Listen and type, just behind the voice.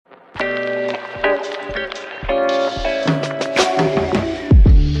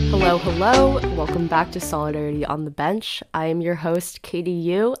Hello, welcome back to Solidarity on the Bench. I am your host, Katie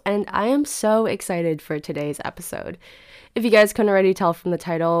Yu, and I am so excited for today's episode. If you guys couldn't already tell from the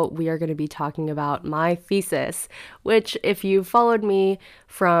title, we are going to be talking about my thesis, which if you followed me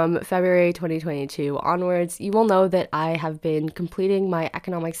from February 2022 onwards, you will know that I have been completing my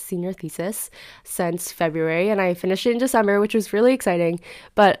economics senior thesis since February, and I finished it in December, which was really exciting,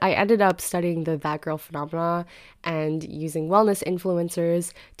 but I ended up studying the That Girl phenomena and using wellness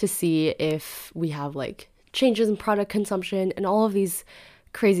influencers to see if we have changes in product consumption and all of these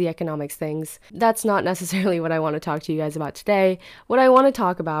crazy economics things. That's not necessarily what I want to talk to you guys about today. What I want to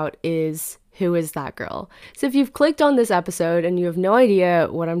talk about is who is that girl? So if you've clicked on this episode and you have no idea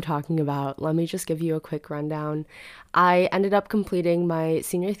what I'm talking about, let me just give you a quick rundown. I ended up completing my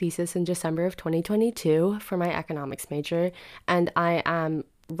senior thesis in December of 2022 for my economics major, and I am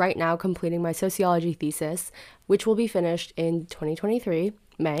right now completing my sociology thesis, which will be finished in 2023,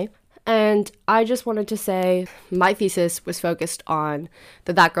 May. And I just wanted to say my thesis was focused on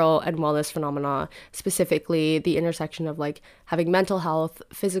the That Girl and wellness phenomena, specifically the intersection of having mental health,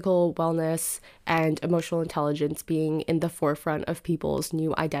 physical wellness, and emotional intelligence being in the forefront of people's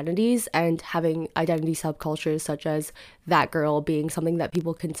new identities, and having identity subcultures such as That Girl being something that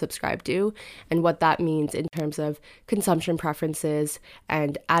people can subscribe to, and what that means in terms of consumption preferences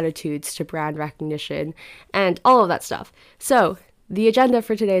and attitudes to brand recognition and all of that stuff. So the agenda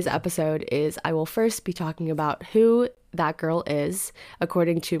for today's episode is I will first be talking about who That Girl is,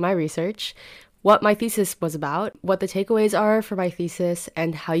 according to my research, what my thesis was about, what the takeaways are for my thesis,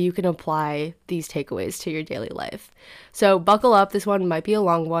 and how you can apply these takeaways to your daily life. So buckle up, this one might be a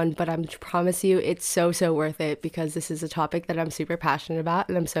long one, but I promise you it's so worth it because this is a topic that I'm super passionate about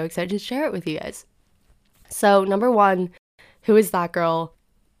and I'm so excited to share it with you guys. So number one, who is That Girl?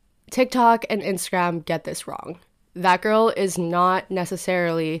 TikTok and Instagram get this wrong. That girl is not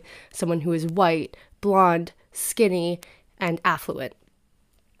necessarily someone who is white, blonde, skinny, and affluent.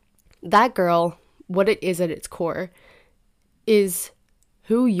 That girl, what it is at its core, is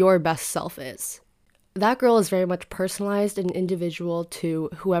who your best self is. That girl is very much personalized and individual to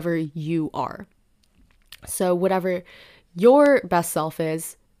whoever you are. So whatever your best self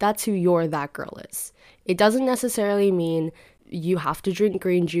is, that's who your That Girl is. It doesn't necessarily mean you have to drink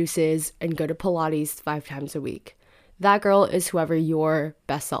green juices and go to Pilates 5 times a week. That girl is whoever your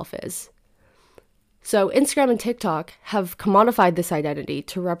best self is. So Instagram and TikTok have commodified this identity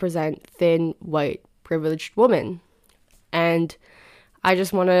to represent thin, white, privileged women. And I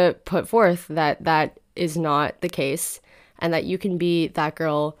just want to put forth that that is not the case and that you can be that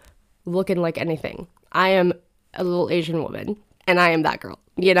girl looking like anything. I am a little Asian woman and I am that girl,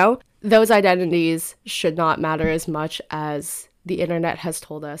 you know? Those identities should not matter as much as the internet has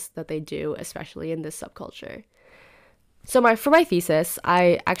told us that they do, especially in this subculture. So for my thesis,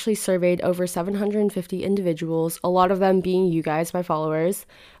 I actually surveyed over 750 individuals, a lot of them being you guys, my followers,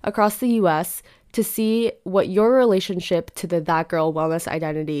 across the US to see what your relationship to the That Girl wellness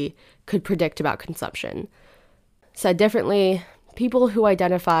identity could predict about consumption. Said differently, people who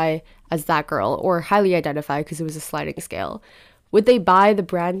identify as that girl, or highly identify because it was a sliding scale, would they buy the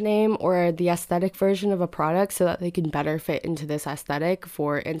brand name or the aesthetic version of a product so that they can better fit into this aesthetic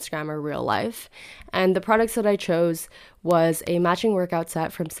for Instagram or real life? And the products that I chose was a matching workout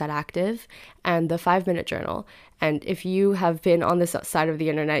set from Set Active and the 5-minute journal. And if you have been on this side of the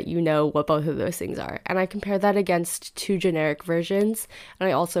internet, you know what both of those things are. And I compared that against 2 generic versions. And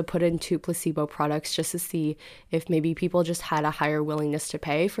I also put in 2 placebo products just to see if maybe people just had a higher willingness to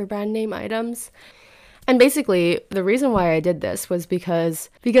pay for brand name items. And basically, the reason why I did this was because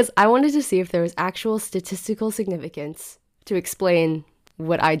I wanted to see if there was actual statistical significance to explain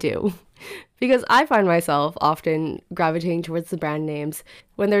what I do. Because I find myself often gravitating towards the brand names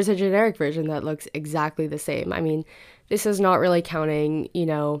when there's a generic version that looks exactly the same. I mean, this is not really counting,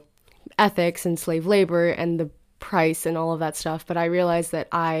 ethics and slave labor and the price and all of that stuff, but I realize that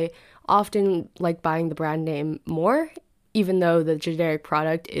I often like buying the brand name more, even though the generic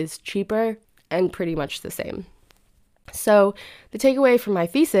product is cheaper and pretty much the same. So the takeaway from my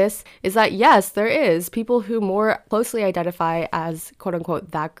thesis is that yes, there is people who more closely identify as quote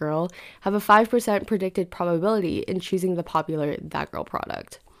unquote that girl have a 5% predicted probability in choosing the popular That Girl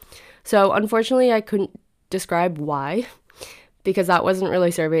product. So unfortunately, I couldn't describe why, because that wasn't really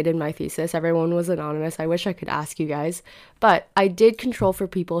surveyed in my thesis. Everyone was anonymous. I wish I could ask you guys. But I did control for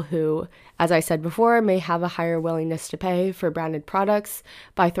people who, as I said before, may have a higher willingness to pay for branded products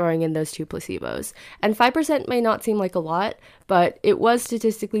by throwing in those 2 placebos. And 5% may not seem like a lot, but it was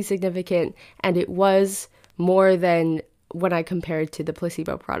statistically significant, and it was more than when I compared to the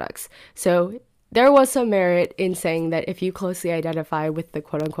placebo products. So there was some merit in saying that if you closely identify with the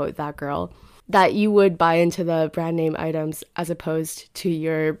quote unquote that girl, that you would buy into the brand name items as opposed to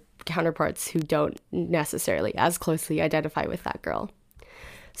your counterparts who don't necessarily as closely identify with that girl.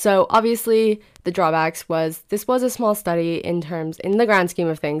 So obviously the drawbacks was this was a small study in the grand scheme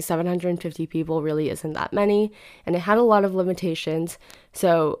of things. 750 people really isn't that many, and it had a lot of limitations.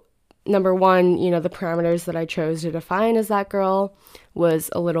 So number one, the parameters that I chose to define as that girl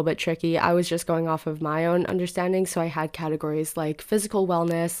was a little bit tricky. I was just going off of my own understanding. So I had categories like physical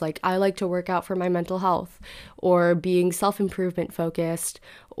wellness, like I like to work out for my mental health, or being self-improvement focused,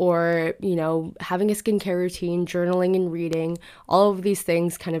 or, having a skincare routine, journaling and reading. All of these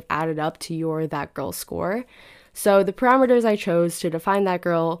things kind of added up to your that girl score. So the parameters I chose to define that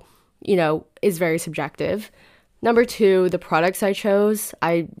girl, is very subjective. Number two, the products I chose,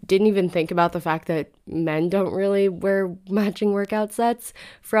 I didn't even think about the fact that men don't really wear matching workout sets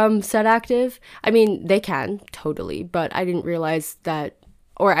from Set Active. I mean, they can, totally, but I didn't realize that,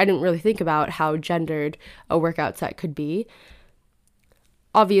 or I didn't really think about how gendered a workout set could be.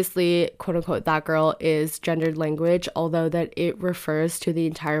 Obviously, quote unquote, that girl is gendered language, although that it refers to the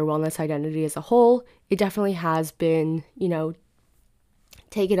entire wellness identity as a whole. It definitely has been,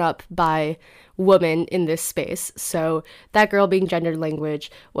 taken up by women in this space. So that girl being gendered language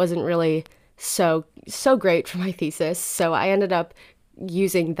wasn't really so great for my thesis. So I ended up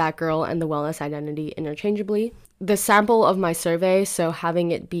using that girl and the wellness identity interchangeably. The sample of my survey, so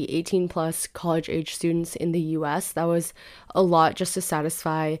having it be 18 plus college age students in the US, that was a lot just to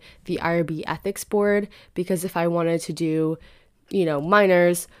satisfy the IRB ethics board, because if I wanted to do,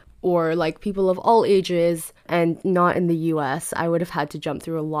 minors or like people of all ages and not in the US, I would have had to jump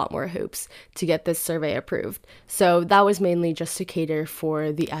through a lot more hoops to get this survey approved. So that was mainly just to cater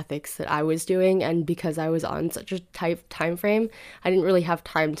for the ethics that I was doing, and because I was on such a tight time frame, I didn't really have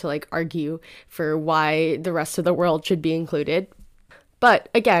time to argue for why the rest of the world should be included. But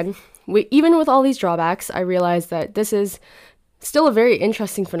again, even with all these drawbacks, I realized that this is still a very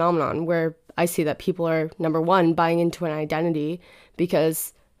interesting phenomenon where I see that people are, number one, buying into an identity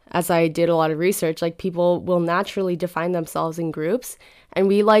because, as I did a lot of research, people will naturally define themselves in groups, and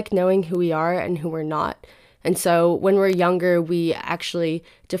we like knowing who we are and who we're not. And so when we're younger, we actually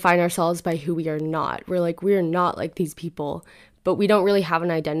define ourselves by who we are not. We are not like these people, but we don't really have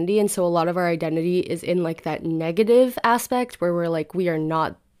an identity. And so a lot of our identity is in that negative aspect where we're we are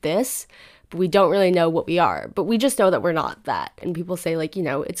not this, but we don't really know what we are, but we just know that we're not that. And people say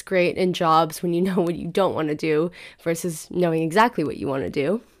it's great in jobs when you know what you don't want to do versus knowing exactly what you want to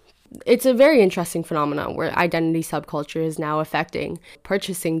do. It's a very interesting phenomenon where identity subculture is now affecting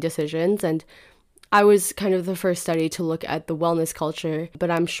purchasing decisions. And I was kind of the first study to look at the wellness culture, but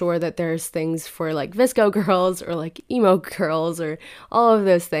I'm sure that there's things for Visco girls or emo girls or all of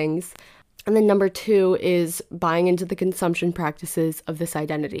those things. And then number two is buying into the consumption practices of this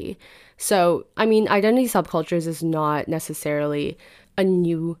identity. So, identity subcultures is not necessarily a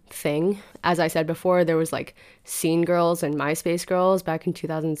new thing. As I said before, there was Scene Girls and MySpace Girls back in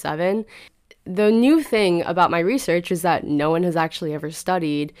 2007. The new thing about my research is that no one has actually ever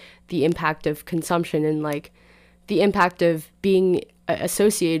studied the impact of consumption and the impact of being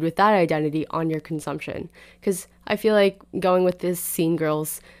associated with that identity on your consumption. Because I feel going with this Scene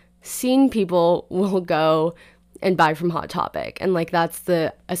Girls, scene people will go and buy from Hot Topic, and that's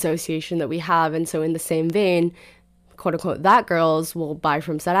the association that we have. And so in the same vein, quote unquote, that girls will buy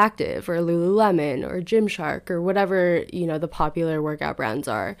from Set Active or Lululemon or Gymshark or whatever, the popular workout brands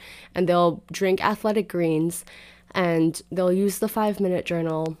are. And they'll drink Athletic Greens and they'll use the 5-minute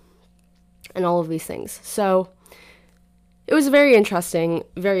journal and all of these things. So it was a very interesting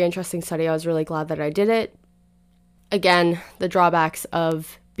study. I was really glad that I did it. Again, the drawbacks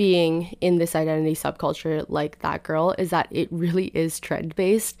of being in this identity subculture like that girl is that it really is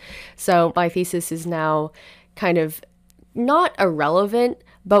trend-based. So my thesis is now kind of not irrelevant,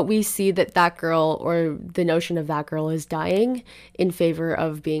 but we see that that girl, or the notion of that girl, is dying in favor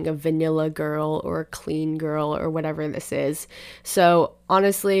of being a vanilla girl or a clean girl or whatever this is. So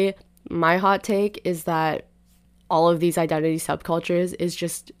honestly, my hot take is that all of these identity subcultures is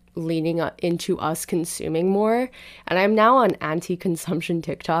just leaning into us consuming more. And I'm now on anti-consumption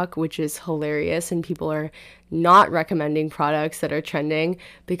TikTok, which is hilarious, and people are not recommending products that are trending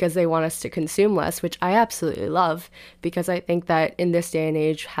because they want us to consume less, which I absolutely love, because I think that in this day and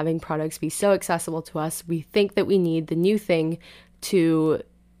age, having products be so accessible to us, we think that we need the new thing to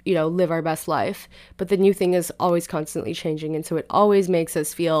live our best life. But the new thing is always constantly changing, and so it always makes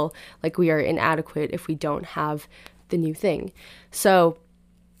us feel like we are inadequate if we don't have the new thing. So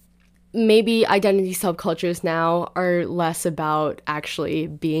maybe identity subcultures now are less about actually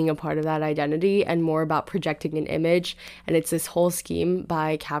being a part of that identity and more about projecting an image, and it's this whole scheme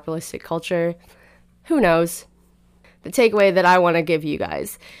by capitalistic culture. Who knows? The takeaway that I want to give you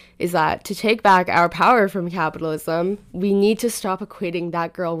guys is that to take back our power from capitalism, we need to stop equating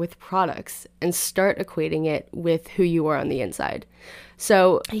that girl with products and start equating it with who you are on the inside.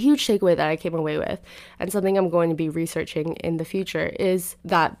 So a huge takeaway that I came away with, and something I'm going to be researching in the future, is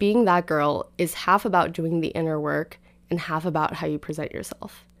that being that girl is half about doing the inner work and half about how you present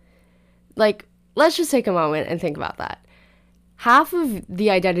yourself. Like, let's just take a moment and think about that. Half of the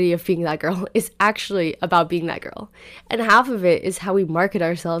identity of being that girl is actually about being that girl, and half of it is how we market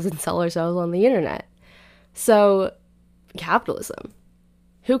ourselves and sell ourselves on the internet. So, capitalism.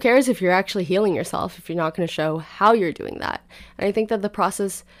 Who cares if you're actually healing yourself if you're not going to show how you're doing that? And I think that the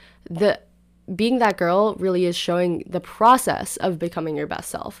process, being that girl really is showing the process of becoming your best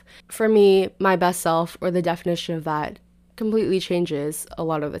self. For me, my best self, or the definition of that, completely changes a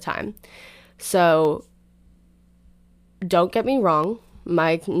lot of the time. So, don't get me wrong,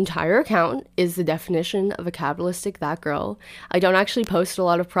 my entire account is the definition of a capitalistic that girl. I don't actually post a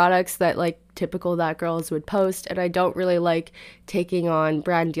lot of products that like typical that girls would post, and I don't really like taking on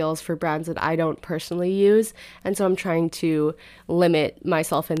brand deals for brands that I don't personally use, and so I'm trying to limit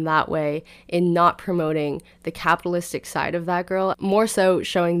myself in that way in not promoting the capitalistic side of that girl, more so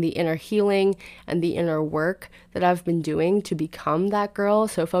showing the inner healing and the inner work that I've been doing to become that girl.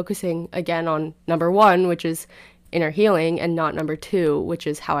 So focusing again on number one, which is inner healing, and not number two, which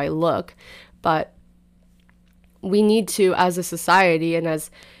is how I look. But we need to, as a society, and as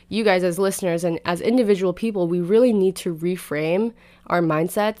you guys as listeners and as individual people, we really need to reframe our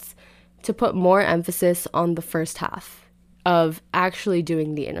mindsets to put more emphasis on the first half of actually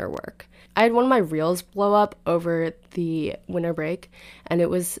doing the inner work. I had one of my reels blow up over the winter break, and it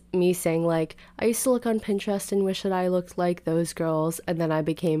was me saying, like, I used to look on Pinterest and wish that I looked like those girls, and then I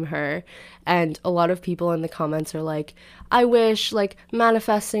became her. And a lot of people in the comments are like, I wish, like,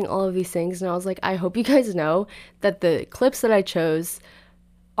 manifesting all of these things. And I was like, I hope you guys know that the clips that I chose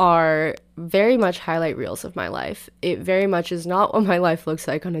are very much highlight reels of my life. It very much is not what my life looks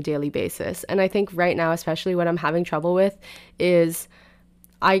like on a daily basis. And I think right now, especially what I'm having trouble with, is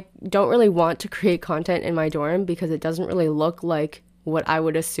I don't really want to create content in my dorm because it doesn't really look like what I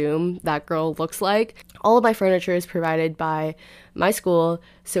would assume that girl looks like. All of my furniture is provided by my school,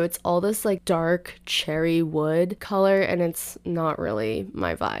 so it's all this like dark cherry wood color, and it's not really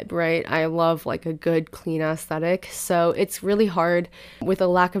my vibe, right? I love like a good clean aesthetic, so it's really hard with a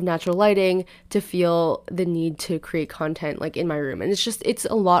lack of natural lighting to feel the need to create content like in my room. And it's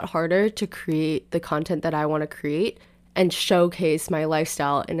a lot harder to create the content that I want to create and showcase my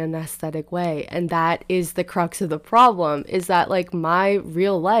lifestyle in an aesthetic way. And that is the crux of the problem, is that like my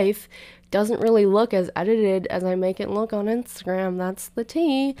real life doesn't really look as edited as I make it look on Instagram. That's the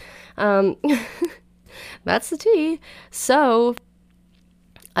tea. That's the tea. So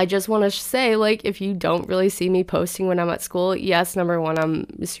I just want to say, like, if you don't really see me posting when I'm at school, yes, number one,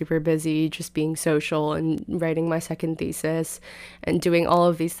 I'm super busy just being social and writing my second thesis and doing all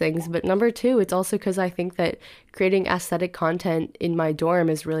of these things. But number two, it's also because I think that creating aesthetic content in my dorm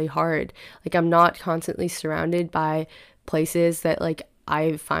is really hard. Like, I'm not constantly surrounded by places that, like,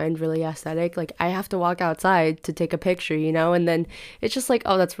 I find really aesthetic. Like, I have to walk outside to take a picture, you know, and then it's just like,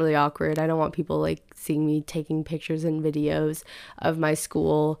 oh, that's really awkward. I don't want people like seeing me taking pictures and videos of my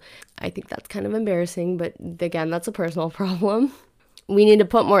school. I think that's kind of embarrassing, but again, that's a personal problem. We need to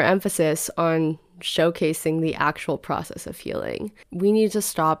put more emphasis on showcasing the actual process of healing. We need to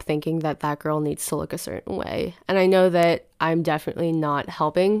stop thinking that that girl needs to look a certain way. And I know that I'm definitely not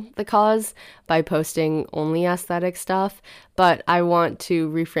helping the cause by posting only aesthetic stuff, but I want to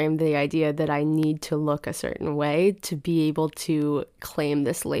reframe the idea that I need to look a certain way to be able to claim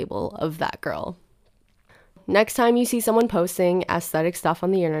this label of that girl. Next time you see someone posting aesthetic stuff on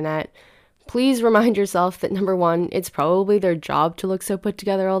the internet, please remind yourself that number one, it's probably their job to look so put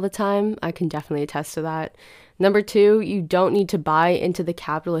together all the time. I can definitely attest to that. Number two, you don't need to buy into the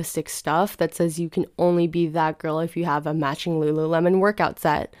capitalistic stuff that says you can only be that girl if you have a matching Lululemon workout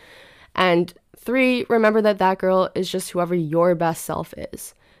set. And three, remember that that girl is just whoever your best self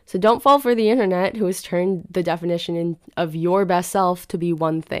is. So don't fall for the internet, who has turned the definition of your best self to be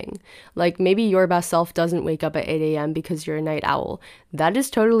one thing. Like, maybe your best self doesn't wake up at 8 a.m. because you're a night owl. That is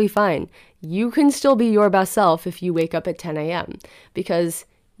totally fine. You can still be your best self if you wake up at 10 a.m. because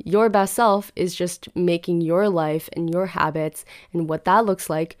your best self is just making your life and your habits and what that looks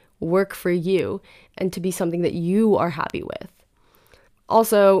like work for you and to be something that you are happy with.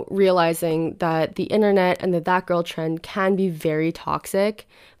 Also, realizing that the internet and the that girl trend can be very toxic,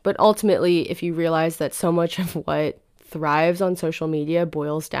 but ultimately, if you realize that so much of what thrives on social media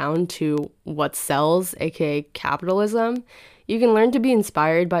boils down to what sells, aka capitalism, you can learn to be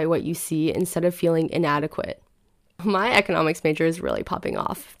inspired by what you see instead of feeling inadequate. My economics major is really popping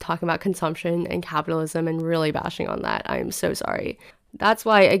off, talking about consumption and capitalism and really bashing on that. I am so sorry. That's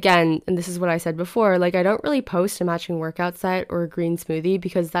why, again, and this is what I said before, like I don't really post a matching workout set or a green smoothie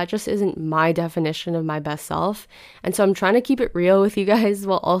because that just isn't my definition of my best self. And so I'm trying to keep it real with you guys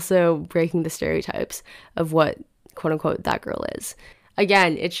while also breaking the stereotypes of what quote unquote that girl is.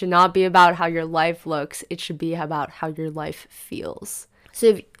 Again, it should not be about how your life looks. It should be about how your life feels.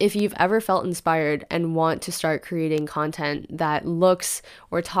 So if you've ever felt inspired and want to start creating content that looks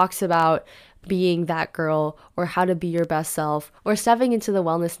or talks about being that girl or how to be your best self or stepping into the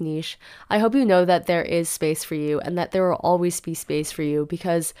wellness niche, I hope you know that there is space for you and that there will always be space for you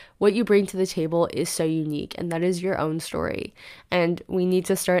because what you bring to the table is so unique and that is your own story. And we need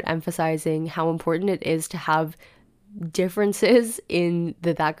to start emphasizing how important it is to have differences in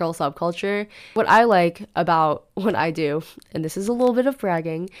the that girl subculture. What I like about what I do, and this is a little bit of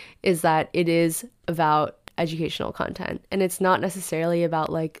bragging, is that it is about educational content. And it's not necessarily about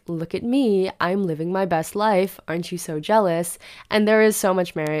like, look at me, I'm living my best life, aren't you so jealous? And there is so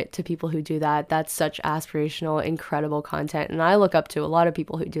much merit to people who do that. That's such aspirational, incredible content. And I look up to a lot of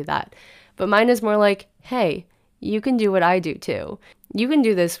people who do that. But mine is more like, hey, you can do what I do too. You can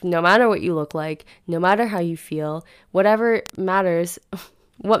do this no matter what you look like, no matter how you feel, whatever matters.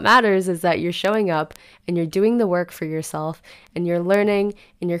 What matters is that you're showing up and you're doing the work for yourself and you're learning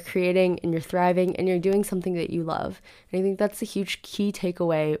and you're creating and you're thriving and you're doing something that you love. And I think that's a huge key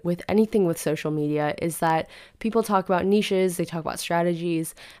takeaway with anything with social media is that people talk about niches, they talk about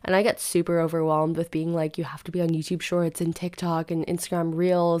strategies, and I get super overwhelmed with being like, you have to be on YouTube Shorts and TikTok and Instagram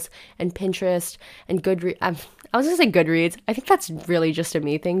Reels and Pinterest and Goodreads. I was gonna say Goodreads. I think that's really just a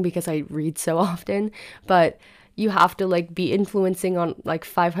me thing because I read so often, but you have to like be influencing on like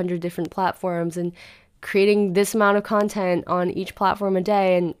 500 different platforms and creating this amount of content on each platform a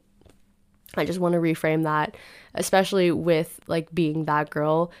day. And I just want to reframe that, especially with like being that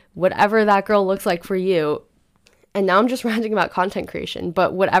girl, whatever that girl looks like for you. And now I'm just ranting about content creation,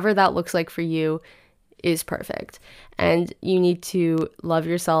 but whatever that looks like for you is perfect. And you need to love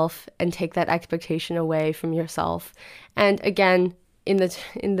yourself and take that expectation away from yourself. And again, in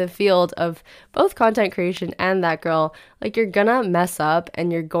the field of both content creation and that girl, like you're gonna mess up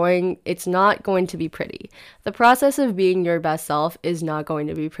and it's not going to be pretty. The process of being your best self is not going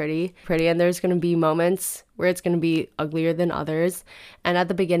to be pretty, and there's gonna be moments where it's gonna be uglier than others. And at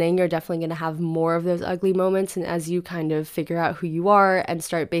the beginning, you're definitely gonna have more of those ugly moments. And as you kind of figure out who you are and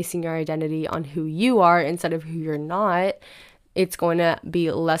start basing your identity on who you are instead of who you're not, it's going to be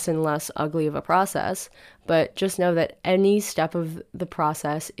less and less ugly of a process. But just know that any step of the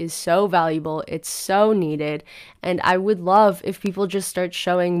process is so valuable, it's so needed, and I would love if people just start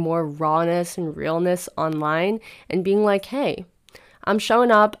showing more rawness and realness online and being like, hey, I'm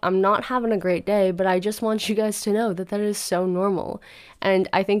showing up, I'm not having a great day, but I just want you guys to know that that is so normal. And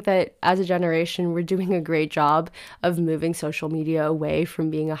I think that as a generation, we're doing a great job of moving social media away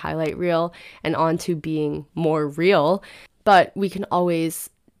from being a highlight reel and onto being more real. But we can always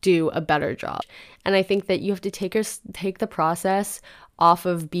do a better job. And I think that you have to take the process off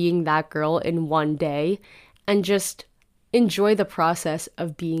of being that girl in one day and just enjoy the process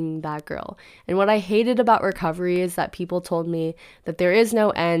of being that girl. And what I hated about recovery is that people told me that there is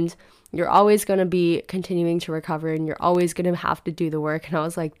no end. You're always going to be continuing to recover and you're always going to have to do the work. And I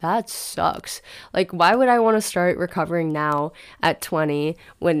was like, that sucks. Like, why would I want to start recovering now at 20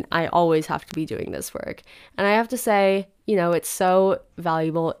 when I always have to be doing this work? And I have to say, it's so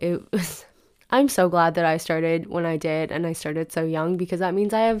valuable. I'm so glad that I started when I did and I started so young because that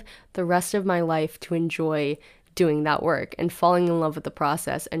means I have the rest of my life to enjoy doing that work and falling in love with the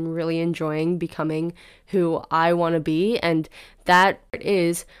process and really enjoying becoming who I want to be. And that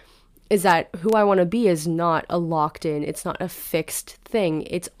is that who I want to be is not a locked in, it's not a fixed thing.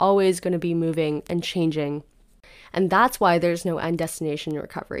 It's always going to be moving and changing. And that's why there's no end destination in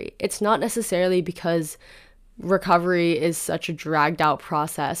recovery. It's not necessarily because recovery is such a dragged out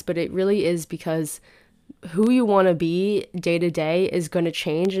process, but it really is because who you want to be day to day is going to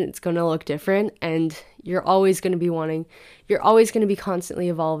change and it's going to look different. And you're always going to be constantly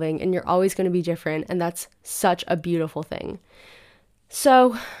evolving and you're always going to be different. And that's such a beautiful thing.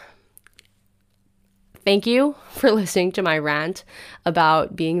 So Thank you for listening to my rant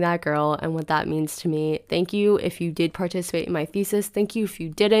about being that girl and what that means to me. Thank you if you did participate in my thesis. Thank you if you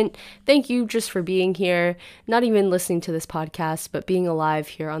didn't. Thank you just for being here, not even listening to this podcast, but being alive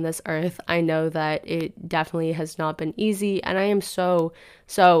here on this earth. I know that it definitely has not been easy, and I am so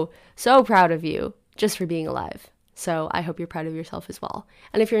proud of you just for being alive. So I hope you're proud of yourself as well.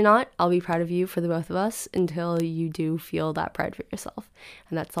 And if you're not, I'll be proud of you for the both of us until you do feel that pride for yourself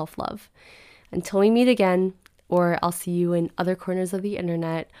and that self-love. Until we meet again, or I'll see you in other corners of the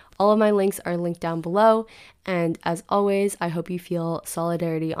internet. All of my links are linked down below. And as always, I hope you feel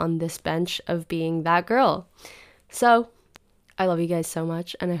solidarity on this bench of being that girl. So I love you guys so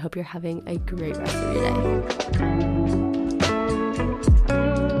much, and I hope you're having a great rest of your day.